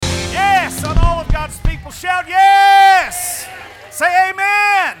people shout yes? Say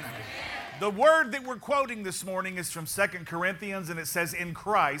amen. The word that we're quoting this morning is from 2 Corinthians, and it says, in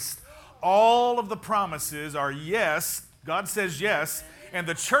Christ, all of the promises are yes. God says yes, and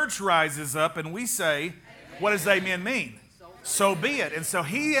the church rises up, and we say, what does amen mean? So be it. And so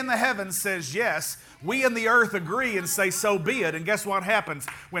he in the heavens says yes. We in the earth agree and say, so be it. And guess what happens?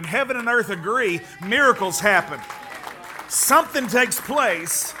 When heaven and earth agree, miracles happen. Something takes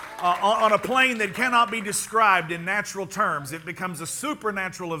place on a plane that cannot be described in natural terms. It becomes a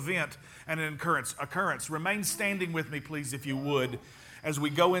supernatural event and an occurrence. Remain standing with me, please, if you would. As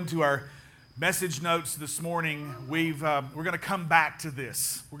we go into our message notes this morning, we're going to come back to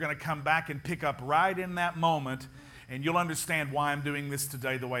this. We're going to come back and pick up right in that moment, and you'll understand why I'm doing this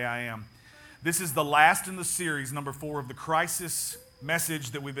today the way I am. This is the last in the series, number 4 of the crisis message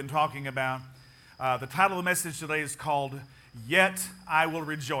that we've been talking about. The title of the message today is called, Yet I Will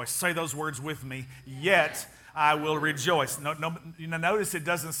Rejoice. Say those words with me. Yet I will rejoice. Notice it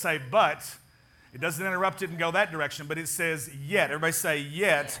doesn't say but. It doesn't interrupt it and go that direction, but it says yet. Everybody say,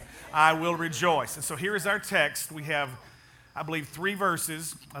 yet I will rejoice. And so here is our text. We have, I believe, 3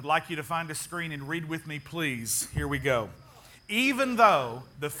 verses. I'd like you to find a screen and read with me, please. Here we go. Even though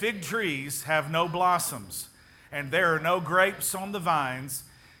the fig trees have no blossoms, and there are no grapes on the vines,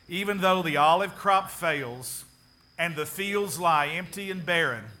 even though the olive crop fails, and the fields lie empty and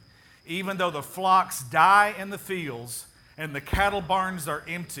barren, even though the flocks die in the fields, and the cattle barns are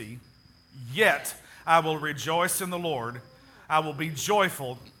empty, yet I will rejoice in the Lord. I will be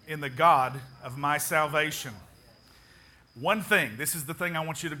joyful in the God of my salvation. One thing, this is the thing I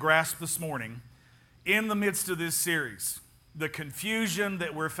want you to grasp this morning. In the midst of this series, the confusion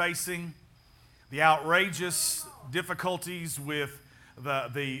that we're facing, the outrageous difficulties with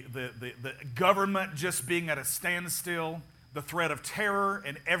the government just being at a standstill, the threat of terror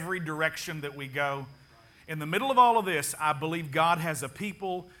in every direction that we go. In the middle of all of this, I believe God has a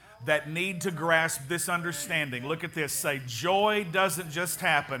people that need to grasp this understanding. Look at this. Say, joy doesn't just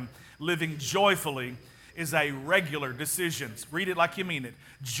happen. Living joyfully is a regular decision. Read it like you mean it.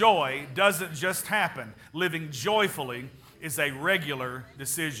 Joy doesn't just happen. Living joyfully is a regular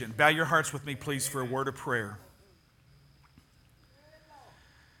decision. Bow your hearts with me, please, for a word of prayer.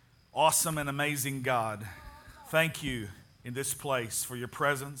 Awesome and amazing God, thank you in this place for your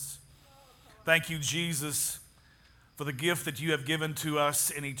presence. Thank you, Jesus, for the gift that you have given to us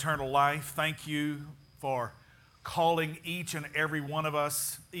in eternal life. Thank you for calling each and every one of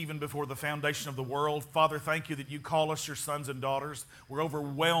us even before the foundation of the world. Father, thank you that you call us your sons and daughters. We're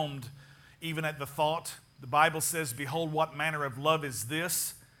overwhelmed even at the thought. The Bible says, behold, what manner of love is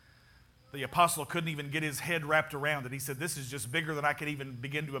this? The apostle couldn't even get his head wrapped around it. He said, this is just bigger than I could even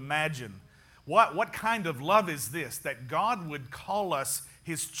begin to imagine. What kind of love is this? That God would call us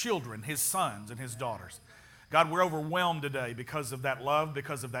his children, his sons and his daughters. God, we're overwhelmed today because of that love,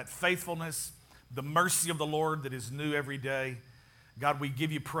 because of that faithfulness, the mercy of the Lord that is new every day. God, we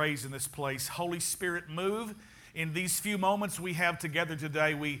give you praise in this place. Holy Spirit, move in these few moments we have together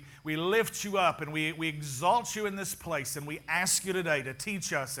today. We lift you up and we exalt you in this place, and we ask you today to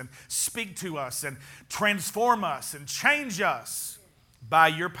teach us and speak to us and transform us and change us by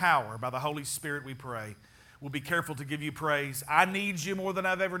your power, by the Holy Spirit, we pray. We'll be careful to give you praise. I need you more than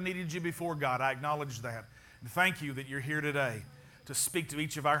I've ever needed you before, God. I acknowledge that. And thank you that you're here today to speak to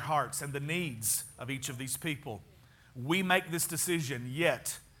each of our hearts and the needs of each of these people. We make this decision,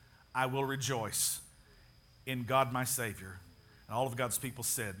 yet I will rejoice in God my Savior. And all of God's people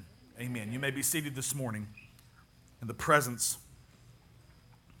said, amen. You may be seated this morning in the presence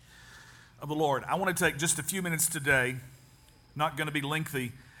of the Lord. I want to take just a few minutes today, not going to be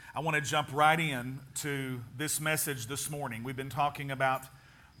lengthy. I want to jump right in to this message this morning. We've been talking about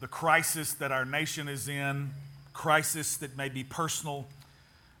the crisis that our nation is in, crisis that may be personal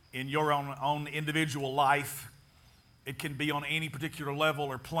in your own individual life. It can be on any particular level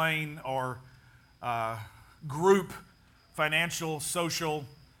or plane or group, financial, social,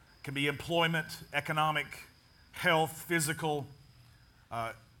 can be employment, economic, health, physical,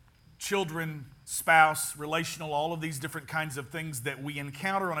 children, spouse, relational, all of these different kinds of things that we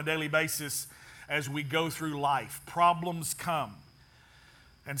encounter on a daily basis as we go through life. Problems come.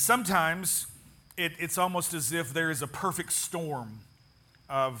 And sometimes it's almost as if there is a perfect storm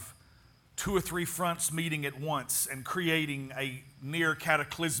of 2 or 3 fronts meeting at once and creating a near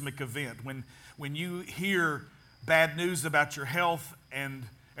cataclysmic event. When you hear bad news about your health, and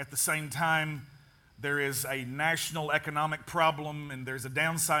at the same time there is a national economic problem, and there's a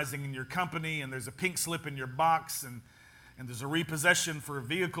downsizing in your company, and there's a pink slip in your box, and there's a repossession for a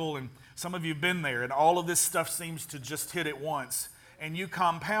vehicle, and some of you have been there, and all of this stuff seems to just hit at once. and you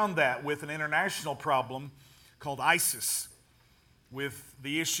compound that with an international problem called ISIS, with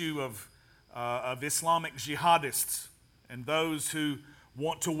the issue of Islamic jihadists and those who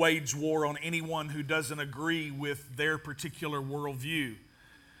want to wage war on anyone who doesn't agree with their particular worldview.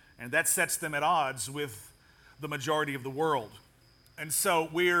 And that sets them at odds with the majority of the world. And so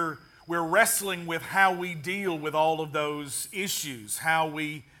we're wrestling with how we deal with all of those issues, how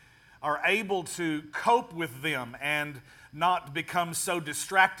we are able to cope with them and not become so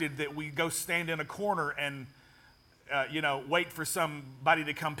distracted that we go stand in a corner and wait for somebody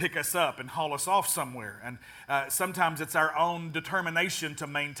to come pick us up and haul us off somewhere. And sometimes it's our own determination to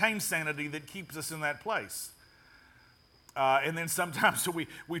maintain sanity that keeps us in that place. And then sometimes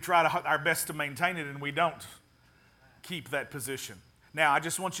we try our best to maintain it and we don't keep that position. Now, I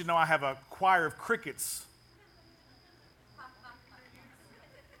just want you to know I have a choir of crickets.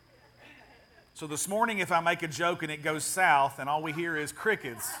 So this morning, if I make a joke and it goes south and all we hear is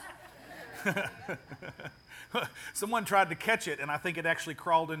crickets, someone tried to catch it and I think it actually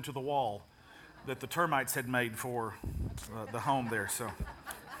crawled into the wall that the termites had made for the home there. So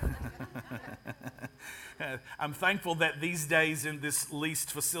I'm thankful that these days in this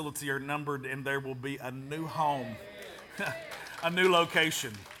leased facility are numbered and there will be a new home, a new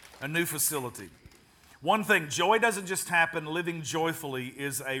location, a new facility. One thing, joy doesn't just happen. Living joyfully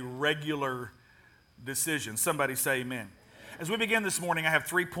is a regular decision. Somebody say amen. As we begin this morning, I have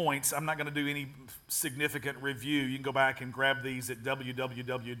 3 points. I'm not going to do any significant review. You can go back and grab these at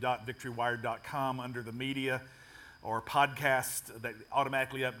www.victorywired.com under the media or podcast that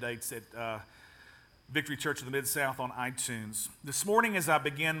automatically updates at Victory Church of the Mid-South on iTunes. This morning as I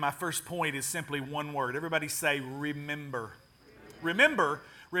begin, my first point is simply one word. Everybody say remember. Remember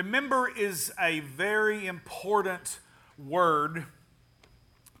is a very important word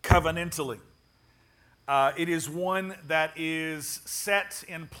covenantally. It is one that is set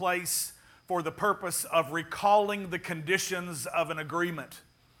in place for the purpose of recalling the conditions of an agreement.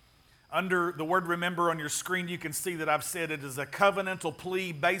 Under the word remember on your screen, you can see that I've said it is a covenantal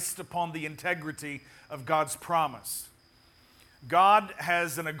plea based upon the integrity of God's promise. God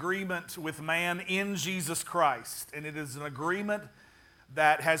has an agreement with man in Jesus Christ, and it is an agreement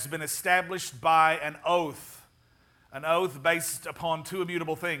that has been established by an oath based upon 2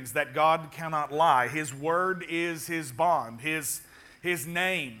 immutable things, that God cannot lie. His word is his bond, his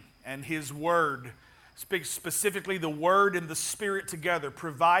name and his word, specifically the word and the spirit together,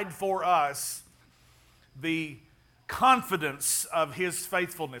 provide for us the confidence of his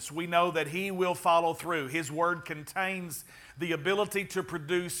faithfulness. We know that he will follow through. His word contains the ability to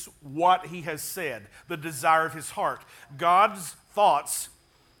produce what he has said, the desire of his heart. God's thoughts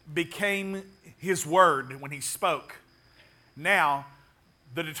became his word when he spoke. Now,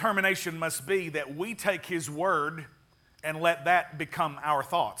 the determination must be that we take his word and let that become our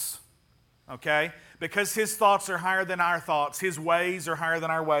thoughts. Okay? Because his thoughts are higher than our thoughts, his ways are higher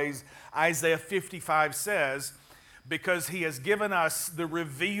than our ways. Isaiah 55 says, because he has given us the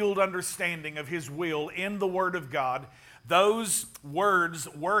revealed understanding of his will in the word of God, those words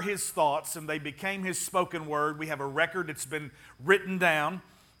were his thoughts and they became his spoken word. We have a record, it's been written down.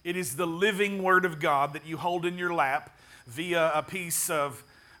 It is the living word of God that you hold in your lap via a piece of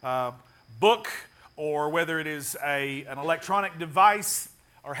book, or whether it is an electronic device,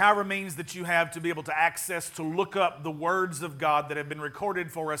 or however means that you have to be able to access to look up the words of God that have been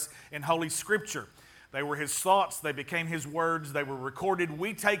recorded for us in Holy Scripture. They were his thoughts, they became his words, they were recorded.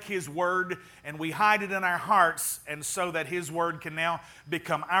 We take his word and we hide it in our hearts, and so that his word can now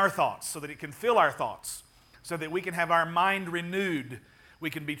become our thoughts, so that it can fill our thoughts, so that we can have our mind renewed. We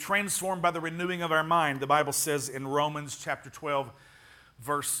can be transformed by the renewing of our mind, the Bible says in Romans chapter 12,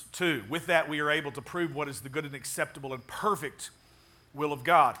 verse 2. With that, we are able to prove what is the good and acceptable and perfect will of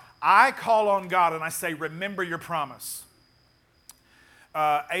God. I call on God and I say, remember your promise.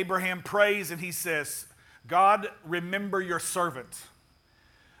 Abraham prays and he says, God, remember your servant.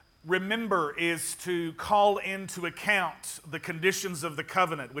 Remember is to call into account the conditions of the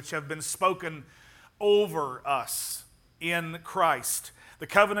covenant which have been spoken over us in Christ. The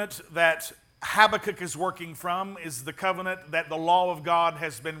covenant that Habakkuk is working from is the covenant that the law of God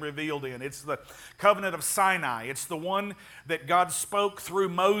has been revealed in. It's the covenant of Sinai. It's the one that God spoke through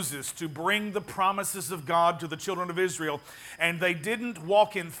Moses to bring the promises of God to the children of Israel. And they didn't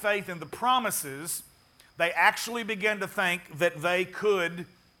walk in faith in the promises. They actually began to think that they could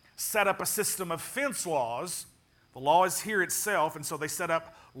set up a system of fence laws. The law is here itself, and so they set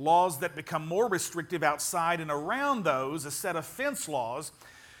up laws that become more restrictive outside, and around those, a set of fence laws,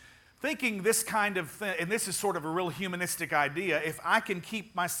 thinking this kind of thing, and this is sort of a real humanistic idea, if I can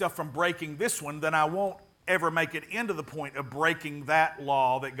keep myself from breaking this one, then I won't ever make it into the point of breaking that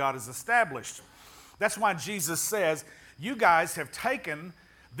law that God has established. That's why Jesus says, you guys have taken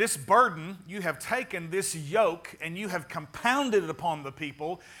this burden, you have taken this yoke, and you have compounded it upon the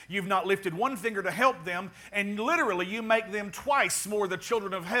people. You've not lifted one finger to help them, and literally you make them twice more the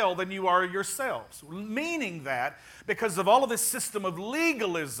children of hell than you are yourselves. Meaning that because of all of this system of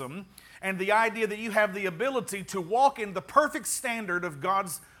legalism and the idea that you have the ability to walk in the perfect standard of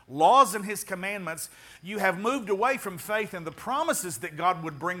God's laws and His commandments, you have moved away from faith and the promises that God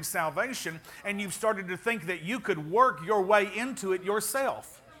would bring salvation, and you've started to think that you could work your way into it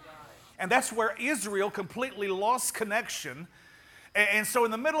yourself. And that's where Israel completely lost connection. And so in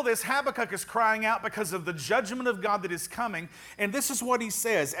the middle of this, Habakkuk is crying out because of the judgment of God that is coming. And this is what he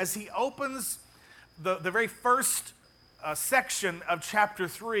says as he opens the very first section of chapter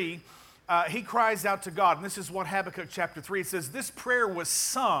 3. He cries out to God. And this is what Habakkuk chapter 3, it says, this prayer was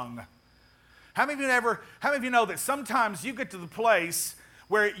sung. How many of you know that sometimes you get to the place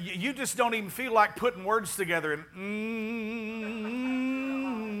where you just don't even feel like putting words together and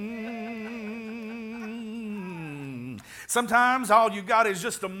sometimes all you got is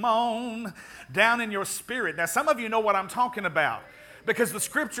just a moan down in your spirit. Now, some of you know what I'm talking about because the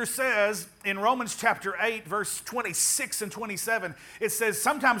scripture says in Romans chapter 8, verse 26 and 27, it says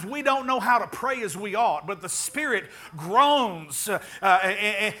sometimes we don't know how to pray as we ought, but the Spirit groans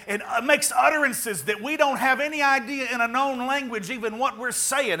and makes utterances that we don't have any idea in a known language even what we're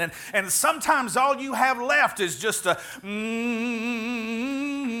saying. And sometimes all you have left is just a,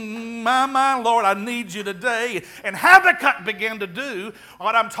 my, Lord, I need you today. And Habakkuk began to do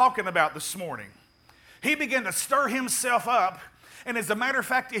what I'm talking about this morning. He began to stir himself up. And as a matter of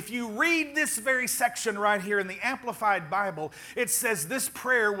fact, if you read this very section right here in the Amplified Bible, it says this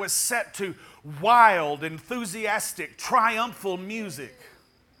prayer was set to wild, enthusiastic, triumphal music.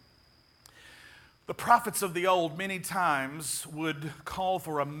 The prophets of the old many times would call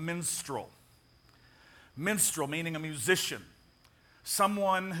for a minstrel. Minstrel meaning a musician,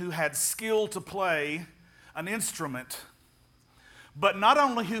 someone who had skill to play an instrument, but not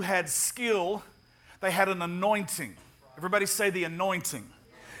only who had skill, they had an anointing. Everybody say the anointing.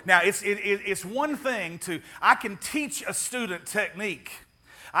 Now, it's one thing I can teach a student technique.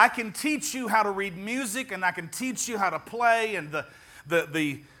 I can teach you how to read music, and I can teach you how to play, and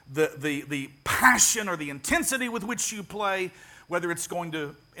the passion or the intensity with which you play, whether it's going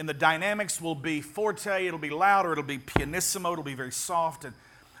to, and the dynamics will be forte, it'll be loud, or it'll be pianissimo, it'll be very soft. And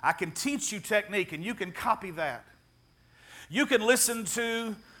I can teach you technique, and you can copy that. You can listen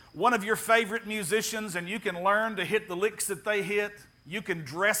to one of your favorite musicians and you can learn to hit the licks that they hit. You can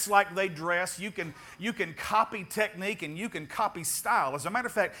dress like they dress. You can copy technique and you can copy style. As a matter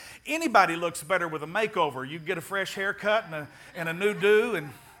of fact, anybody looks better with a makeover. You get a fresh haircut and a new do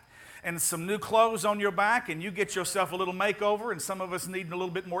and some new clothes on your back, and you get yourself a little makeover, and some of us need a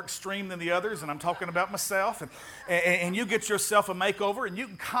little bit more extreme than the others, and I'm talking about myself. And you get yourself a makeover and you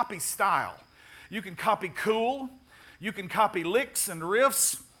can copy style. You can copy cool. You can copy licks and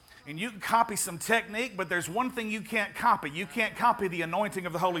riffs. And you can copy some technique, but there's one thing you can't copy. You can't copy the anointing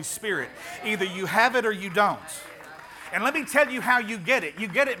of the Holy Spirit. Either you have it or you don't. And let me tell you how you get it. You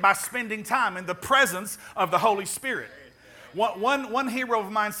get it by spending time in the presence of the Holy Spirit. One hero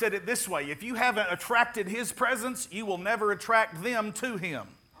of mine said it this way: if you haven't attracted His presence, you will never attract them to Him.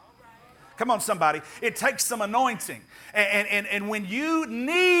 Come on, somebody. It takes some anointing. And when you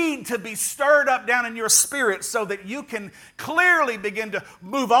need to be stirred up down in your spirit so that you can clearly begin to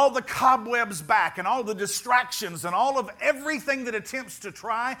move all the cobwebs back and all the distractions and all of everything that attempts to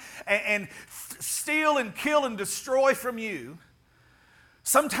try and steal and kill and destroy from you,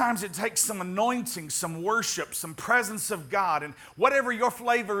 sometimes it takes some anointing, some worship, some presence of God, and whatever your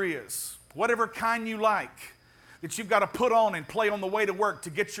flavor is, whatever kind you like, that you've got to put on and play on the way to work to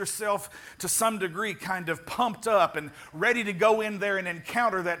get yourself to some degree kind of pumped up and ready to go in there and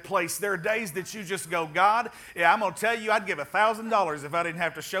encounter that place. There are days that you just go, God, I'm going to tell you, I'd give $1,000 if I didn't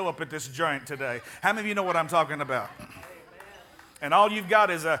have to show up at this joint today. How many of you know what I'm talking about? And all you've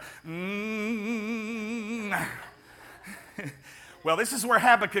got is a Well, this is where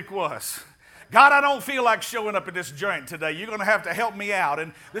Habakkuk was. God, I don't feel like showing up at this joint today. You're going to have to help me out.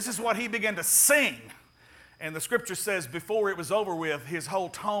 And this is what he began to sing. And the scripture says before it was over with, his whole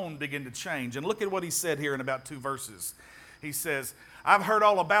tone began to change. And look at what he said here in about 2 verses. He says, I've heard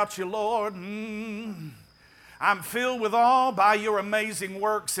all about you, Lord. I'm filled with awe by your amazing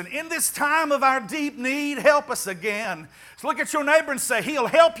works. And in this time of our deep need, help us again. So look at your neighbor and say, He'll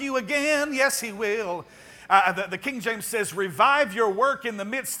help you again. Yes, He will. The King James says, revive your work in the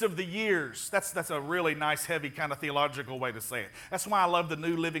midst of the years. That's a really nice, heavy kind of theological way to say it. That's why I love the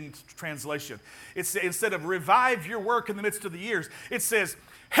New Living Translation. It's instead of revive your work in the midst of the years, it says,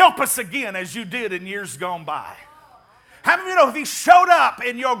 help us again as you did in years gone by. How many of you know if he showed up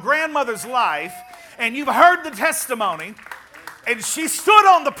in your grandmother's life and you've heard the testimony, and she stood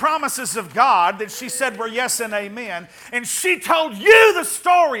on the promises of God that she said were yes and amen, and she told you the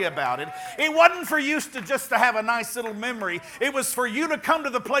story about it. It wasn't for you just to have a nice little memory. It was for you to come to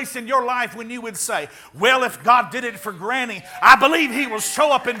the place in your life when you would say, well, if God did it for Granny, I believe he will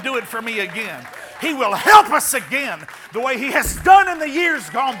show up and do it for me again. He will help us again the way he has done in the years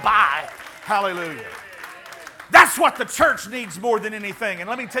gone by. Hallelujah. That's what the church needs more than anything. And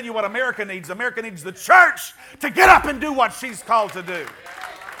let me tell you what America needs. America needs the church to get up and do what she's called to do.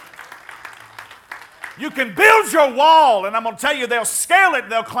 You can build your wall, and I'm going to tell you, they'll scale it,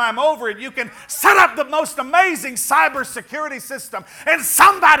 they'll climb over it. You can set up the most amazing cybersecurity system, and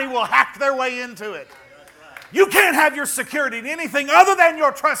somebody will hack their way into it. You can't have your security in anything other than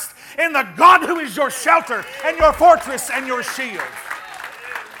your trust in the God who is your shelter and your fortress and your shield.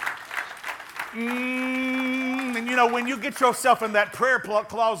 And you know, when you get yourself in that prayer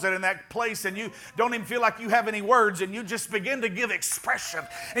closet, in that place, and you don't even feel like you have any words, and you just begin to give expression,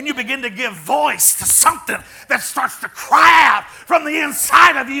 and you begin to give voice to something that starts to cry out from the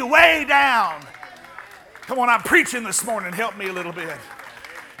inside of you way down. Come on, I'm preaching this morning. Help me a little bit.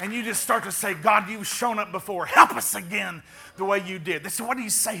 And you just start to say, God, you've shown up before. Help us again the way you did. This is what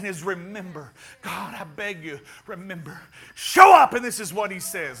he's saying is remember. God, I beg you, remember. Show up. And this is what he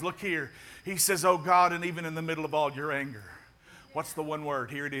says. Look here. He says, oh God, and even in the middle of all your anger. What's the one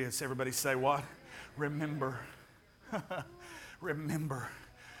word? Here it is. Everybody say what? Remember. Remember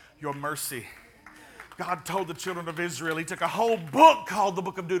your mercy. God told the children of Israel, he took a whole book called the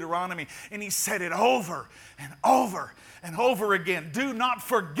book of Deuteronomy, and he said it over and over and over again. Do not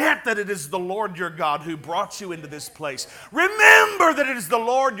forget that it is the Lord your God who brought you into this place. Remember that it is the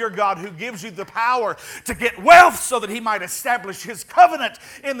Lord your God who gives you the power to get wealth so that he might establish his covenant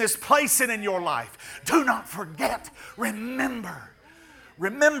in this place and in your life. Do not forget. Remember.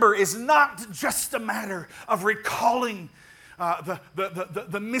 Remember is not just a matter of recalling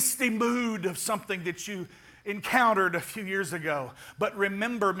the misty mood of something that you encountered a few years ago. But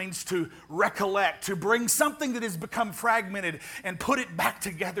remember means to recollect, to bring something that has become fragmented and put it back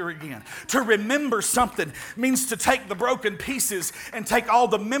together again. To remember something means to take the broken pieces and take all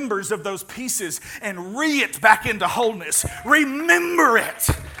the members of those pieces and it back into wholeness. Remember it.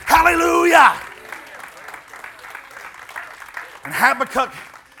 Hallelujah. And Habakkuk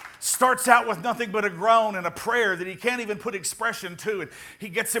starts out with nothing but a groan and a prayer that he can't even put expression to. And he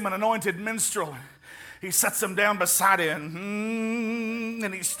gets him an anointed minstrel. He sets him down beside him.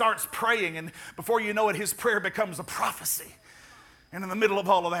 And he starts praying. And before you know it, his prayer becomes a prophecy. And in the middle of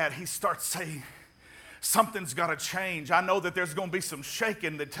all of that, he starts saying, something's got to change. I know that there's going to be some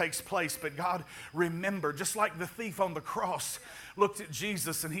shaking that takes place. But God, remember, just like the thief on the cross looked at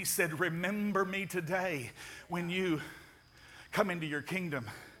Jesus and he said, remember me today when you come into your kingdom.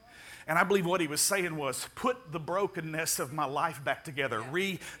 And I believe what he was saying was, put the brokenness of my life back together.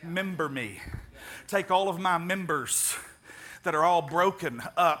 Remember me. Take all of my members that are all broken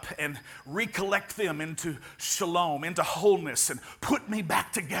up and recollect them into shalom, into wholeness, and put me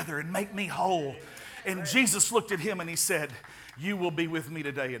back together and make me whole. And Jesus looked at him and he said, you will be with me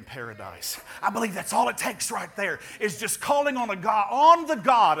today in paradise. I believe that's all it takes right there, is just calling on the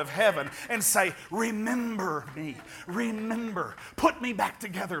God of heaven and say, remember me, remember, put me back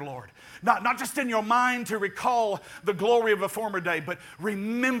together, Lord. Not just in your mind to recall the glory of a former day, but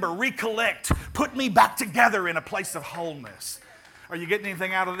remember, recollect, put me back together in a place of wholeness. Are you getting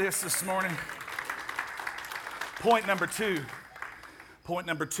anything out of this morning? Point number two,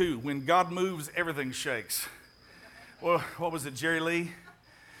 when God moves, everything shakes. Well, what was it, Jerry Lee?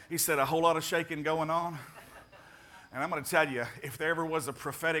 He said a whole lot of shaking going on. And I'm going to tell you, if there ever was a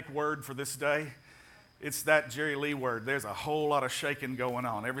prophetic word for this day, it's that Jerry Lee word. There's a whole lot of shaking going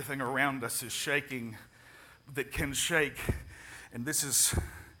on. Everything around us is shaking that can shake. And this is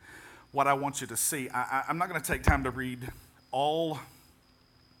what I want you to see. I'm not going to take time to read all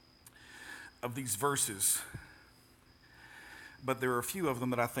of these verses, but there are a few of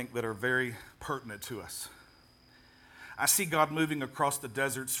them that I think that are very pertinent to us. I see God moving across the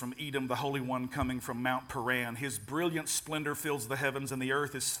deserts from Edom, the Holy One coming from Mount Paran. His brilliant splendor fills the heavens, and the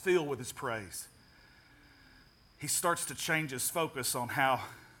earth is filled with his praise. He starts to change his focus on how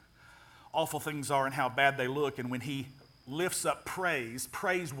awful things are and how bad they look. And when he lifts up praise,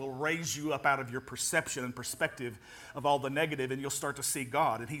 praise will raise you up out of your perception and perspective of all the negative, and you'll start to see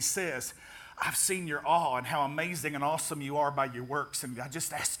God. And he says, I've seen your awe and how amazing and awesome you are by your works. And I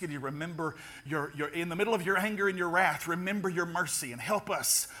just ask you to remember your in the middle of your anger and your wrath, remember your mercy and help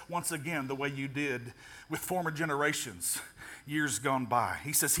us once again the way you did with former generations, years gone by.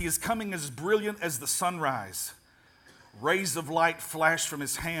 He says, he is coming as brilliant as the sunrise. Rays of light flash from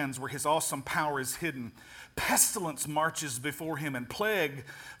his hands where his awesome power is hidden. Pestilence marches before him and plague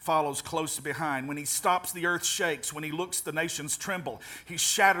follows close behind. When he stops, the earth shakes. When he looks, the nations tremble. He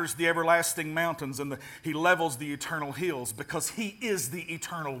shatters the everlasting mountains and he levels the eternal hills because he is the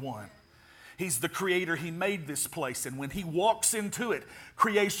eternal one. He's the creator. He made this place. And when he walks into it,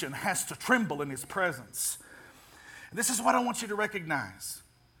 creation has to tremble in his presence. And this is what I want you to recognize.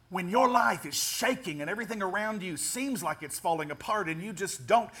 When your life is shaking and everything around you seems like it's falling apart and you just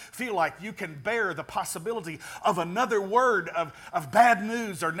don't feel like you can bear the possibility of another word of bad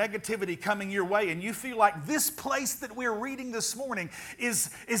news or negativity coming your way, and you feel like this place that we're reading this morning is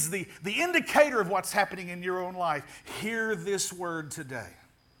the indicator of what's happening in your own life, hear this word today.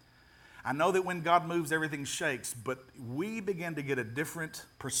 I know that when God moves, everything shakes, but we begin to get a different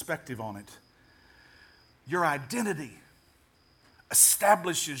perspective on it. Your identity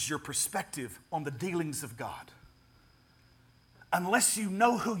establishes your perspective on the dealings of God. Unless you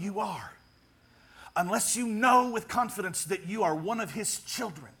know who you are, unless you know with confidence that you are one of his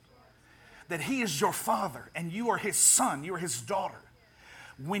children, that he is your father and you are his son, you are his daughter.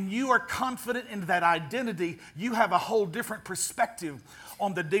 When you are confident in that identity, you have a whole different perspective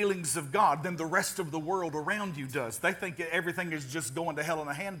on the dealings of God than the rest of the world around you does. They think everything is just going to hell in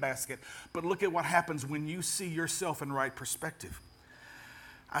a handbasket. But look at what happens when you see yourself in right perspective.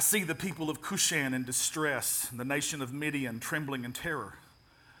 I see the people of Cushan in distress, and the nation of Midian trembling in terror.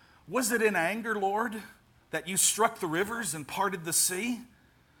 Was it in anger, Lord, that you struck the rivers and parted the sea?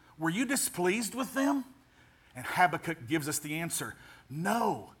 Were you displeased with them? And Habakkuk gives us the answer.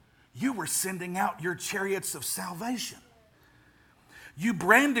 No, you were sending out your chariots of salvation. You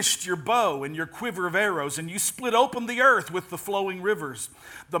brandished your bow and your quiver of arrows, and you split open the earth with the flowing rivers.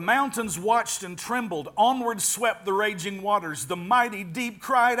 The mountains watched and trembled. Onward swept the raging waters. The mighty deep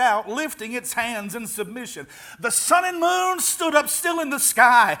cried out, lifting its hands in submission. The sun and moon stood up still in the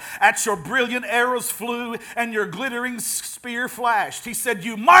sky. At your brilliant arrows flew, and your glittering spear flashed. He said,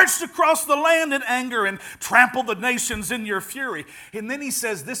 you marched across the land in anger and trampled the nations in your fury. And then he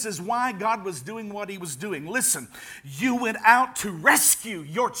says, this is why God was doing what he was doing. Listen, you went out to rescue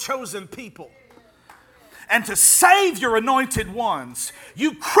your chosen people and to save your anointed ones.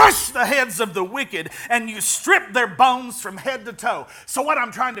 You crushed the heads of the wicked and you stripped their bones from head to toe. So what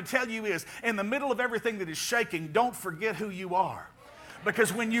I'm trying to tell you is, in the middle of everything that is shaking, don't forget who you are.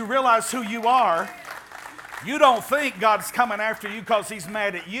 Because when you realize who you are, you don't think God's coming after you because he's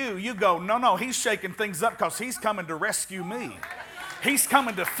mad at you. You go, no, he's shaking things up because he's coming to rescue me. He's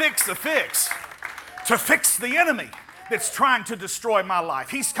coming to fix the enemy that's trying to destroy my life.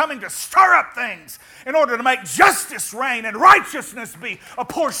 He's coming to stir up things in order to make justice reign and righteousness be a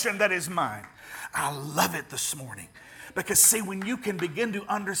portion that is mine. I love it this morning because, see, when you can begin to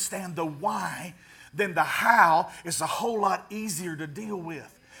understand the why, then the how is a whole lot easier to deal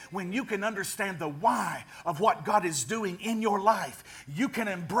with. When you can understand the why of what God is doing in your life, you can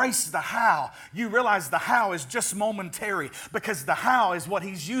embrace the how. You realize the how is just momentary because the how is what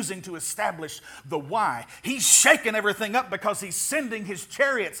he's using to establish the why. He's shaking everything up because he's sending his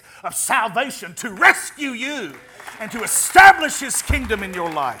chariots of salvation to rescue you and to establish his kingdom in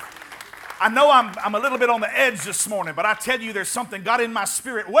your life. I know I'm a little bit on the edge this morning, but I tell you there's something God in my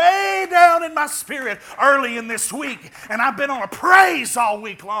spirit, way down in my spirit early in this week. And I've been on a praise all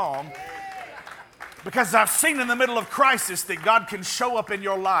week long because I've seen in the middle of crisis that God can show up in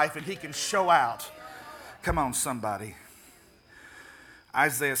your life and he can show out. Come on, somebody.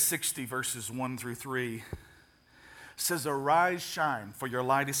 Isaiah 60 verses 1 through 3 says, arise, shine, for your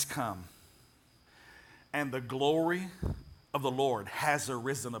light is come, and the glory of the Lord has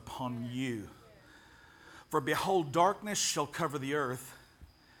arisen upon you. For behold, darkness shall cover the earth,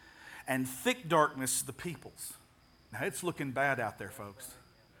 and thick darkness the peoples. Now it's looking bad out there, folks.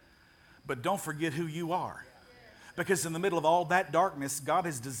 But don't forget who you are. Because in the middle of all that darkness, God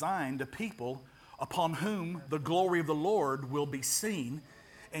has designed a people upon whom the glory of the Lord will be seen.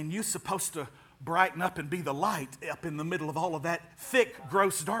 And you're supposed to brighten up and be the light up in the middle of all of that thick,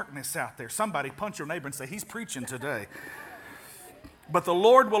 gross darkness out there. Somebody punch your neighbor and say, he's preaching today. But the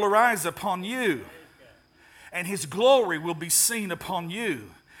Lord will arise upon you, and his glory will be seen upon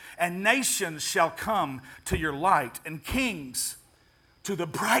you. And nations shall come to your light, and kings to the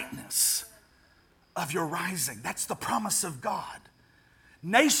brightness of your rising. That's the promise of God.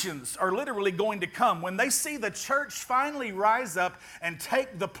 Nations are literally going to come. When they see the church finally rise up and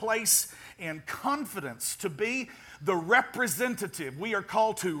take the place in confidence to be the representative, we are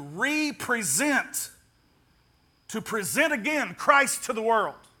called to represent, to present again Christ to the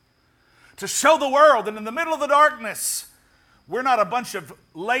world, to show the world that in the middle of the darkness, we're not a bunch of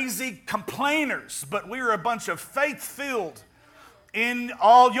lazy complainers, but we're a bunch of faith-filled. In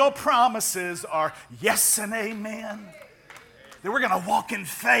all your promises are yes and amen. That we're going to walk in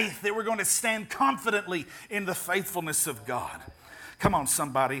faith, that we're going to stand confidently in the faithfulness of God. Come on,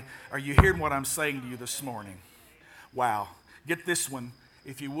 somebody. Are you hearing what I'm saying to you this morning? Wow. Get this one,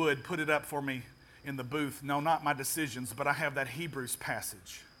 if you would, put it up for me in the booth. No, not my decisions, but I have that Hebrews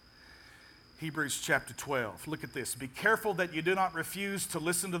passage. Hebrews chapter 12. Look at this. Be careful that you do not refuse to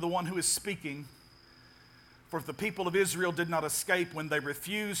listen to the one who is speaking. For if the people of Israel did not escape when they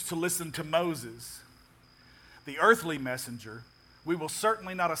refused to listen to Moses, the earthly messenger, we will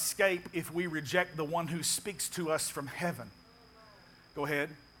certainly not escape if we reject the one who speaks to us from heaven. Go ahead.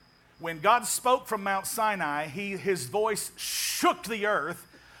 When God spoke from Mount Sinai, his voice shook the earth,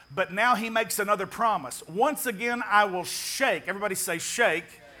 but now he makes another promise. Once again, I will shake. Everybody say shake.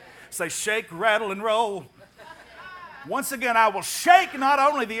 Say shake, rattle, and roll. Once again, I will shake not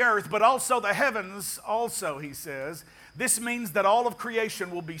only the earth, but also the heavens also, he says. This means that all of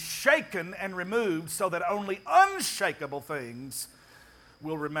creation will be shaken and removed so that only unshakable things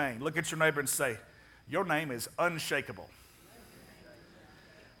will remain. Look at your neighbor and say, your name is unshakable.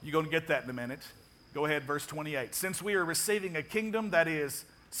 You're going to get that in a minute. Go ahead, verse 28. Since we are receiving a kingdom that is,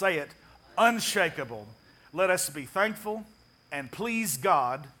 say it, unshakable, let us be thankful and please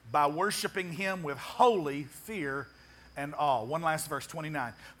God by worshiping him with holy fear and awe. One last verse,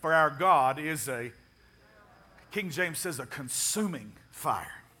 29. For our God is King James says, a consuming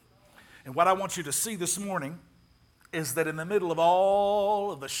fire. And what I want you to see this morning is that in the middle of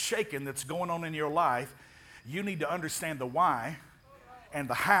all of the shaking that's going on in your life, you need to understand the why, and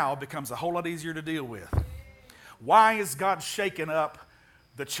the how becomes a whole lot easier to deal with. Why is God shaking up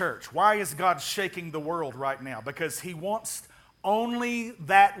the church? Why is God shaking the world right now? Because he wants only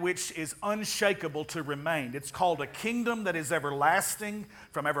that which is unshakable to remain. It's called a kingdom that is everlasting,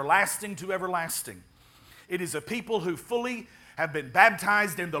 from everlasting to everlasting. It is a people who fully have been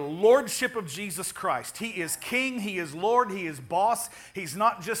baptized in the lordship of Jesus Christ. He is king, he is Lord, he is boss. He's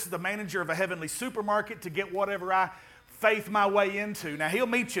not just the manager of a heavenly supermarket to get whatever I faith my way into. Now, he'll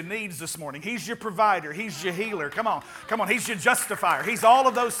meet your needs this morning. He's your provider, he's your healer. Come on, he's your justifier. He's all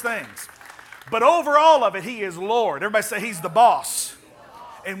of those things. But over all of it, he is Lord. Everybody say he's the boss.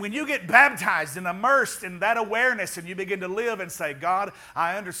 And when you get baptized and immersed in that awareness and you begin to live and say, God,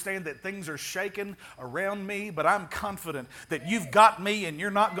 I understand that things are shaking around me, but I'm confident that you've got me and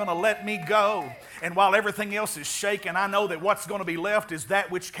you're not going to let me go. And while everything else is shaking, I know that what's going to be left is that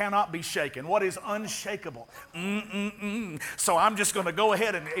which cannot be shaken. What is unshakable? So I'm just going to go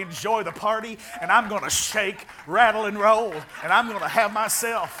ahead and enjoy the party, and I'm going to shake, rattle, and roll, and I'm going to have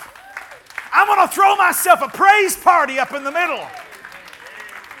myself. I'm going to throw myself a praise party up in the middle.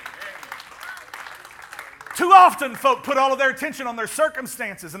 Too often folk put all of their attention on their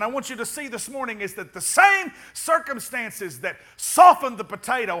circumstances, and I want you to see this morning is that the same circumstances that softened the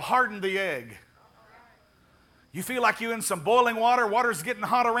potato hardened the egg. You feel like you're in some boiling water, water's getting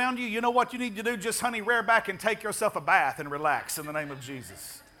hot around you, you know what you need to do? Just honey, rear back and take yourself a bath and relax in the name of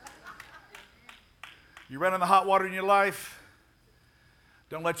Jesus. You run in the hot water in your life,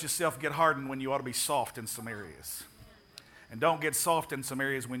 don't let yourself get hardened when you ought to be soft in some areas. And don't get soft in some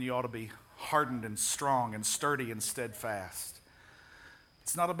areas when you ought to be hardened and strong and sturdy and steadfast.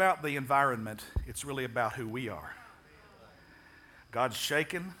 It's not about the environment, it's really about who we are. God's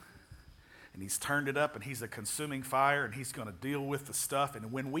shaken, and he's turned it up, and he's a consuming fire, and he's going to deal with the stuff.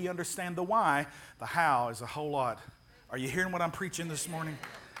 And when we understand the why, the how is a whole lot. Are you hearing what I'm preaching this morning?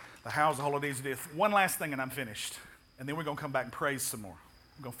 The how is a whole lot easier to do. One last thing, and I'm finished. And then we're going to come back and praise some more.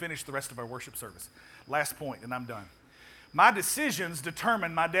 We're going to finish the rest of our worship service. Last point, and I'm done. My decisions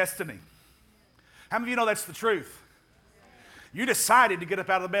determine my destiny. How many of you know that's the truth? You decided to get up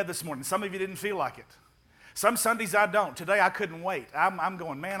out of the bed this morning. Some of you didn't feel like it. Some Sundays I don't. Today I couldn't wait. I'm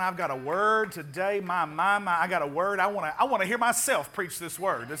going, man, I've got a word today. I got a word. I want to hear myself preach this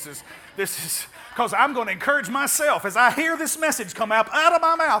word. This is because I'm going to encourage myself. As I hear this message come out of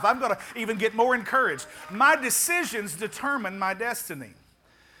my mouth, I'm going to even get more encouraged. My decisions determine my destiny.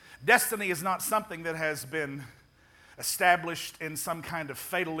 Destiny is not something that has been established in some kind of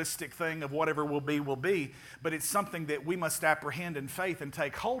fatalistic thing of whatever will be, but it's something that we must apprehend in faith and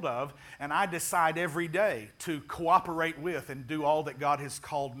take hold of, and I decide every day to cooperate with and do all that God has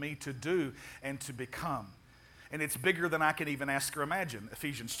called me to do and to become. And it's bigger than I can even ask or imagine.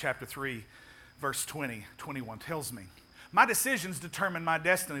 Ephesians chapter 3, verse 20, 21 tells me. My decisions determine my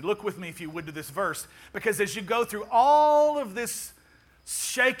destiny. Look with me, if you would, to this verse, because as you go through all of this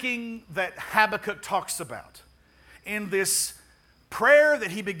shaking that Habakkuk talks about, in this prayer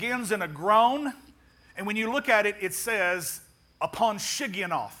that he begins in a groan, and when you look at it, it says, upon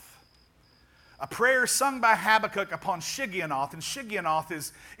Shigionoth. A prayer sung by Habakkuk upon Shigionoth. And Shigionoth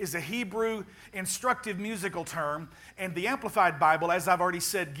is a Hebrew instructive musical term. And the Amplified Bible, as I've already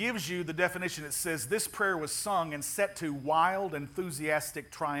said, gives you the definition. It says, this prayer was sung and set to wild,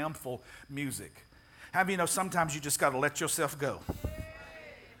 enthusiastic, triumphal music. How do you know sometimes you just got to let yourself go?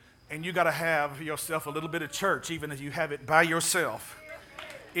 And you got to have yourself a little bit of church, even if you have it by yourself.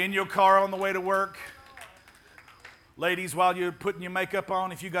 In your car on the way to work. Ladies, while you're putting your makeup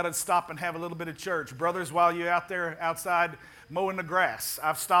on, if you got to stop and have a little bit of church. Brothers, while you're out there outside mowing the grass,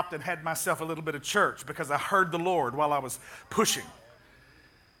 I've stopped and had myself a little bit of church because I heard the Lord while I was pushing.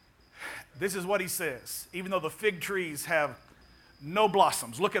 This is what he says. Even though the fig trees have no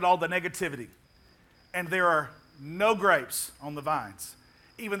blossoms, look at all the negativity. And there are no grapes on the vines.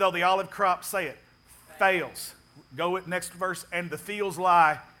 Even though the olive crop, say it, fails. Go with next verse. And the fields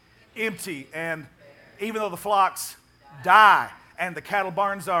lie empty. And even though the flocks die and the cattle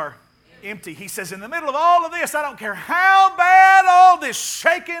barns are empty. He says, in the middle of all of this, I don't care how bad all this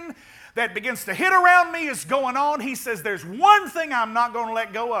shaking that begins to hit around me is going on. He says, there's one thing I'm not going to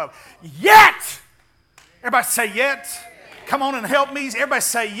let go of. Yet. Everybody say yet. Come on and help me. Everybody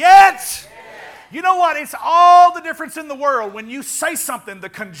say yet. You know what? It's all the difference in the world. When you say something, the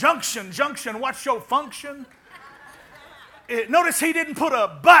conjunction, junction, what's your function? Notice he didn't put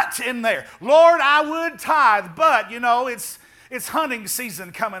a but in there. Lord, I would tithe, but, it's hunting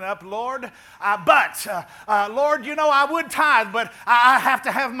season coming up, Lord. Lord, I would tithe, but I have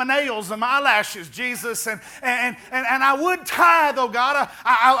to have my nails and my eyelashes, Jesus. And I would tithe, oh God.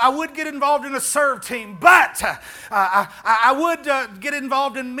 I would get involved in a serve team, but I would get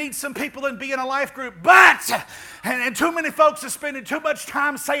involved and meet some people and be in a life group, but... And too many folks are spending too much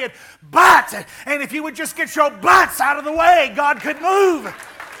time saying, but. And if you would just get your buts out of the way, God could move.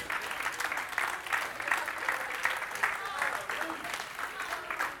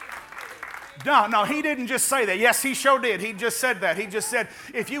 No, he didn't just say that. Yes, he sure did. He just said that. He just said,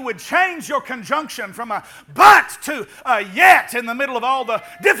 if you would change your conjunction from a but to a yet in the middle of all the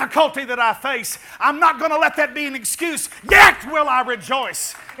difficulty that I face, I'm not going to let that be an excuse. Yet will I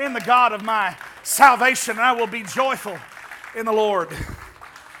rejoice in the God of my salvation, and I will be joyful in the Lord,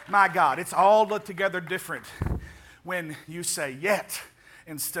 my God. It's all together different when you say yet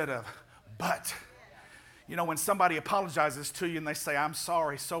instead of but. When somebody apologizes to you and they say, I'm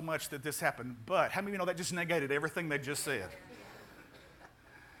sorry so much that this happened, but how many of you know that just negated everything they just said?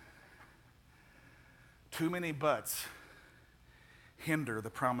 Too many buts hinder the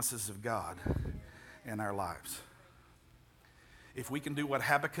promises of God in our lives. If we can do what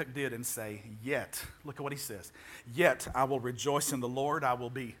Habakkuk did and say, yet, look at what he says, yet I will rejoice in the Lord, I will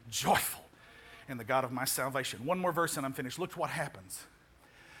be joyful in the God of my salvation. One more verse and I'm finished. Look what happens.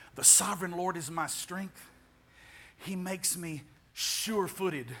 The sovereign Lord is my strength. He makes me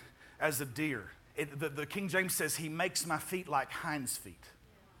sure-footed as a deer. The King James says, he makes my feet like hinds' feet.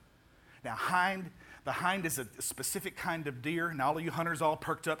 Now, the hind is a specific kind of deer. Now, all of you hunters all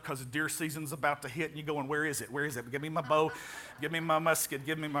perked up because deer season's about to hit, and you're going, where is it? Where is it? Give me my bow. Give me my musket.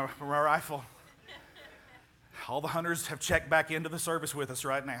 Give me my rifle. All the hunters have checked back into the service with us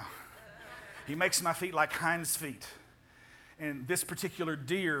right now. He makes my feet like hinds' feet. And this particular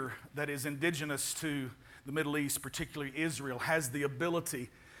deer that is indigenous to the Middle East, particularly Israel, has the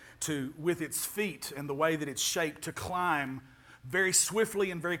ability to, with its feet and the way that it's shaped, to climb very swiftly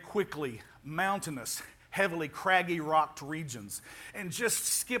and very quickly mountainous, heavily craggy rocked regions, and just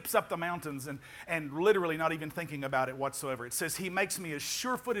skips up the mountains and literally not even thinking about it whatsoever. It says, he makes me as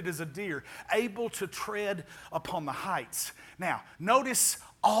sure-footed as a deer, able to tread upon the heights. Now, notice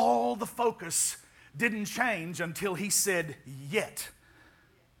all the focus didn't change until he said, yet.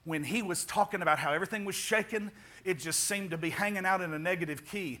 When he was talking about how everything was shaken, it just seemed to be hanging out in a negative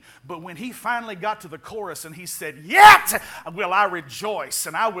key. But when he finally got to the chorus and he said, yet will I rejoice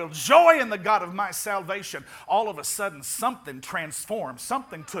and I will joy in the God of my salvation, all of a sudden something transformed,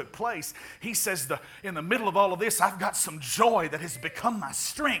 something took place. He says, in the middle of all of this, I've got some joy that has become my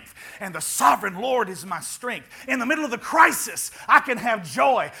strength, and the sovereign Lord is my strength. In the middle of the crisis, I can have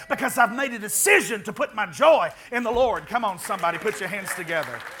joy because I've made a decision to put my joy in the Lord. Come on, somebody, put your hands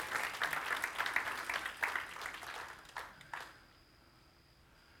together.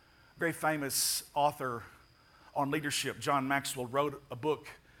 Very famous author on leadership, John Maxwell, wrote a book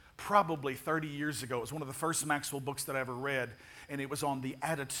probably 30 years ago. It was one of the first Maxwell books that I ever read, and it was on the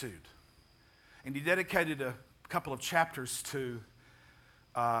attitude. And he dedicated a couple of chapters to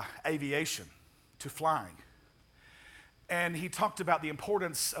aviation, to flying. And he talked about the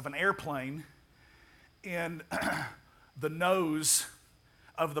importance of an airplane in the nose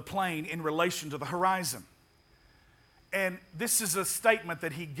of the plane in relation to the horizon. And this is a statement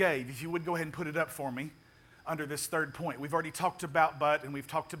that he gave. If you would go ahead and put it up for me under this third point. We've already talked about but, and we've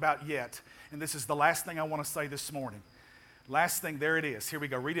talked about yet. And this is the last thing I want to say this morning. Last thing, there it is. Here we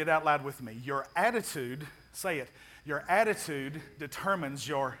go. Read it out loud with me. Your attitude, say it, your attitude determines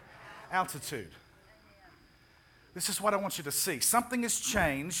your altitude. This is what I want you to see. Something has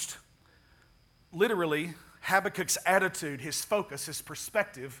changed. Literally, Habakkuk's attitude, his focus, his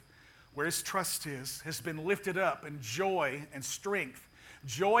perspective, where his trust is, has been lifted up, and joy and strength.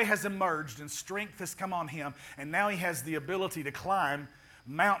 Joy has emerged and strength has come on him, and now he has the ability to climb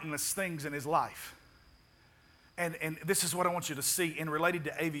mountainous things in his life. And this is what I want you to see in related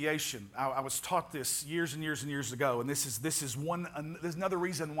to aviation. I was taught this years and years and years ago, and this is another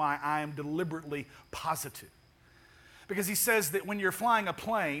reason why I am deliberately positive. Because he says that when you're flying a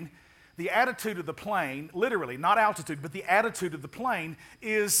plane, the attitude of the plane, literally, not altitude, but the attitude of the plane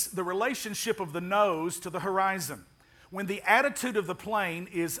is the relationship of the nose to the horizon. When the attitude of the plane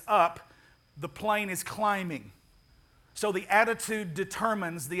is up, the plane is climbing. So the attitude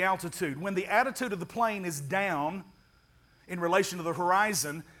determines the altitude. When the attitude of the plane is down in relation to the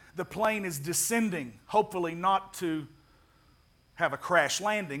horizon, the plane is descending, hopefully not to have a crash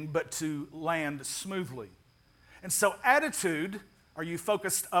landing, but to land smoothly. And so attitude, are you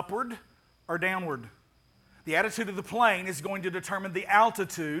focused upward or downward? The attitude of the plane is going to determine the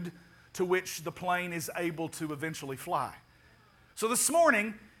altitude to which the plane is able to eventually fly. So this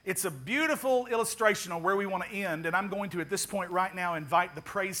morning, it's a beautiful illustration of where we want to end, and I'm going to, at this point right now, invite the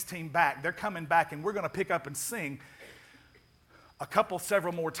praise team back. They're coming back, and we're going to pick up and sing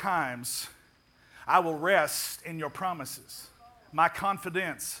several more times. I will rest in your promises. My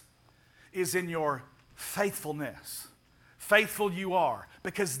confidence is in your faithfulness. Faithful you are,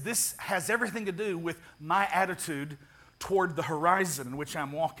 because this has everything to do with my attitude toward the horizon in which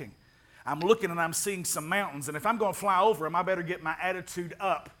I'm walking. I'm looking and I'm seeing some mountains, and if I'm going to fly over them, I better get my attitude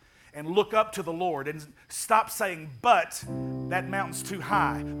up and look up to the Lord and stop saying, but that mountain's too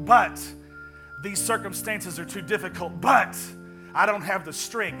high, but these circumstances are too difficult, but I don't have the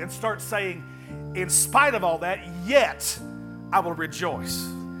strength, and start saying, in spite of all that, yet I will rejoice.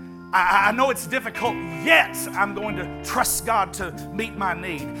 I know it's difficult, yet I'm going to trust God to meet my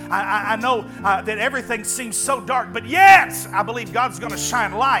need. I know that everything seems so dark, but yet I believe God's going to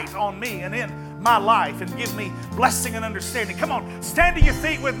shine light on me and in my life and give me blessing and understanding. Come on, stand to your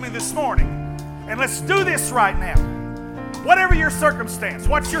feet with me this morning, and let's do this right now. Whatever your circumstance,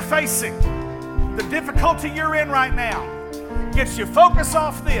 what you're facing, the difficulty you're in right now, get your focus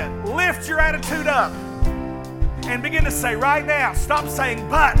off then. Lift your attitude up. And begin to say right now, stop saying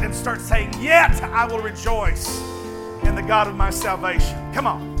but and start saying yet I will rejoice in the God of my salvation. Come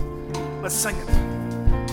on, let's sing it.